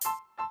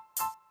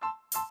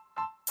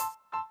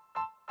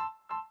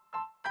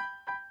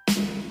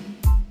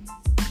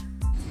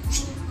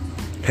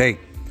Hey,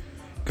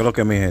 ¿qué es lo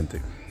que mi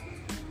gente?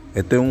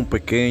 Este es un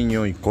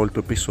pequeño y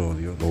corto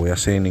episodio, lo voy a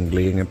hacer en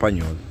inglés y en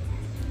español,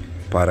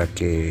 para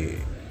que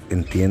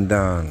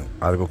entiendan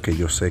algo que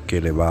yo sé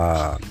que le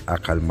va a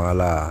calmar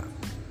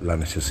la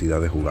necesidad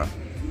de jugar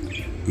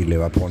y le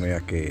va a poner a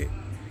que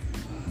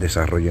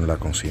desarrollen la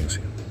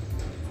conciencia.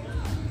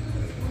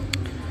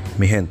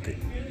 Mi gente,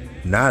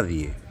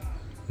 nadie,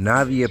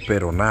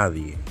 pero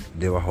nadie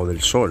debajo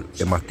del sol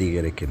es más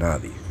tigre que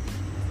nadie.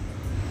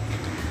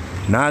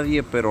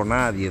 Nadie, pero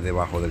nadie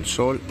debajo del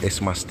sol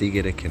es más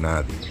tigre que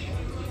nadie.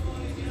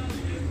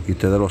 Y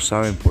ustedes lo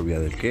saben por vía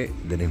del qué,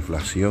 de la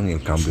inflación y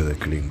el cambio de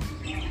clima.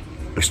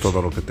 Es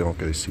todo lo que tengo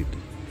que decirte.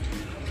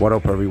 What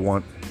up,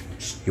 everyone?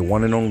 Your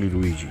one and only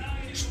Luigi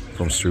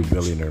from Street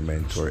Billionaire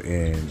Mentor.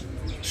 And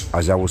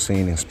as I was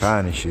saying in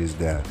Spanish, is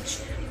that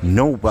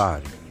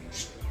nobody,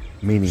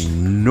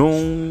 meaning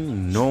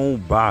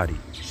nobody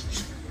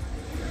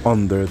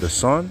under the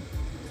sun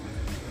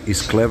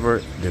is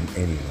clever than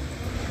anyone.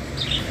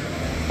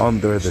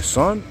 Under the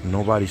sun,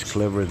 nobody's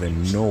clever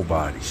than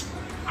nobody.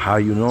 How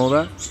you know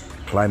that?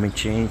 Climate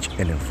change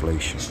and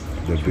inflation,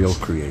 the real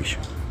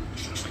creation.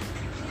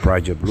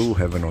 Project Blue,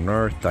 Heaven on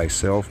Earth,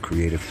 Thyself,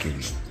 Creative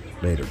Kingdom.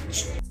 Later.